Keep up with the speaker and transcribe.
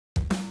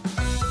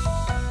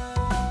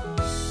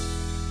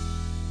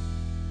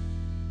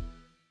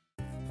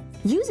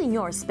Using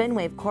your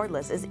SpinWave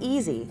Cordless is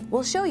easy.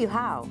 We'll show you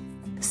how.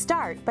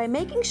 Start by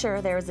making sure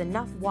there is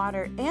enough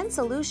water and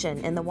solution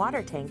in the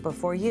water tank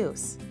before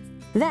use.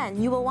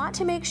 Then you will want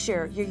to make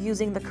sure you're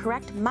using the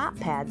correct mop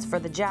pads for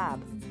the job.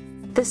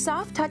 The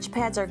soft touch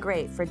pads are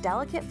great for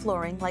delicate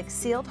flooring like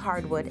sealed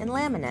hardwood and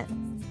laminate.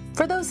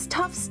 For those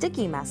tough,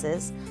 sticky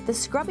messes, the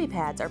scrubby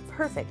pads are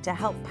perfect to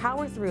help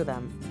power through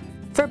them.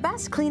 For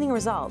best cleaning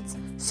results,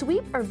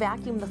 sweep or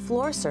vacuum the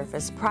floor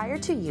surface prior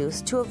to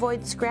use to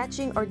avoid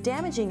scratching or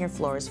damaging your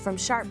floors from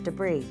sharp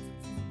debris.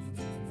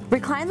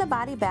 Recline the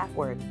body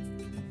backward.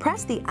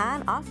 Press the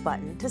on-off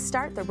button to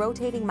start the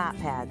rotating mop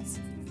pads.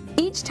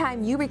 Each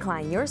time you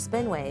recline your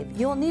SpinWave,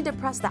 you will need to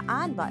press the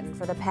on button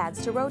for the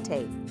pads to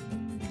rotate.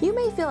 You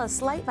may feel a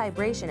slight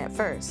vibration at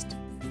first.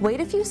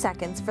 Wait a few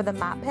seconds for the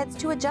mop pads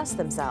to adjust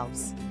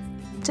themselves.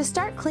 To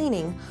start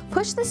cleaning,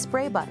 push the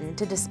spray button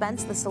to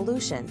dispense the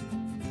solution.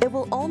 It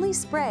will only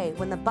spray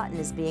when the button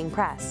is being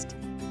pressed.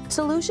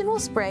 Solution will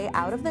spray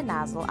out of the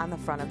nozzle on the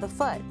front of the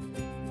foot.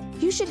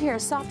 You should hear a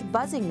soft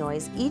buzzing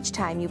noise each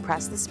time you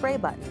press the spray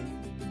button.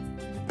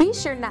 Be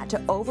sure not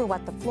to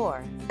over-wet the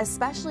floor,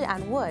 especially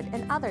on wood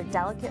and other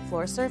delicate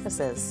floor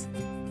surfaces.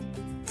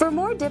 For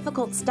more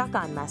difficult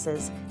stuck-on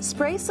messes,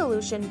 spray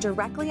solution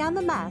directly on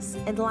the mess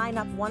and line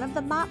up one of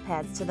the mop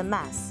pads to the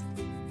mess.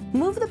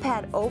 Move the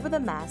pad over the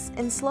mess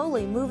and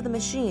slowly move the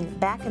machine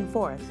back and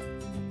forth.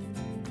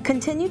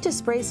 Continue to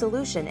spray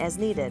solution as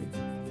needed.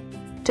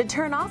 To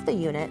turn off the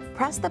unit,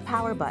 press the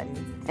power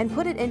button and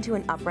put it into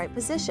an upright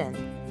position.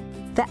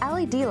 The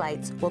LED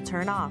lights will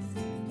turn off.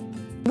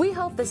 We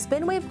hope the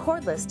SpinWave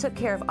Cordless took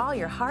care of all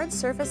your hard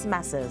surface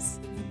messes.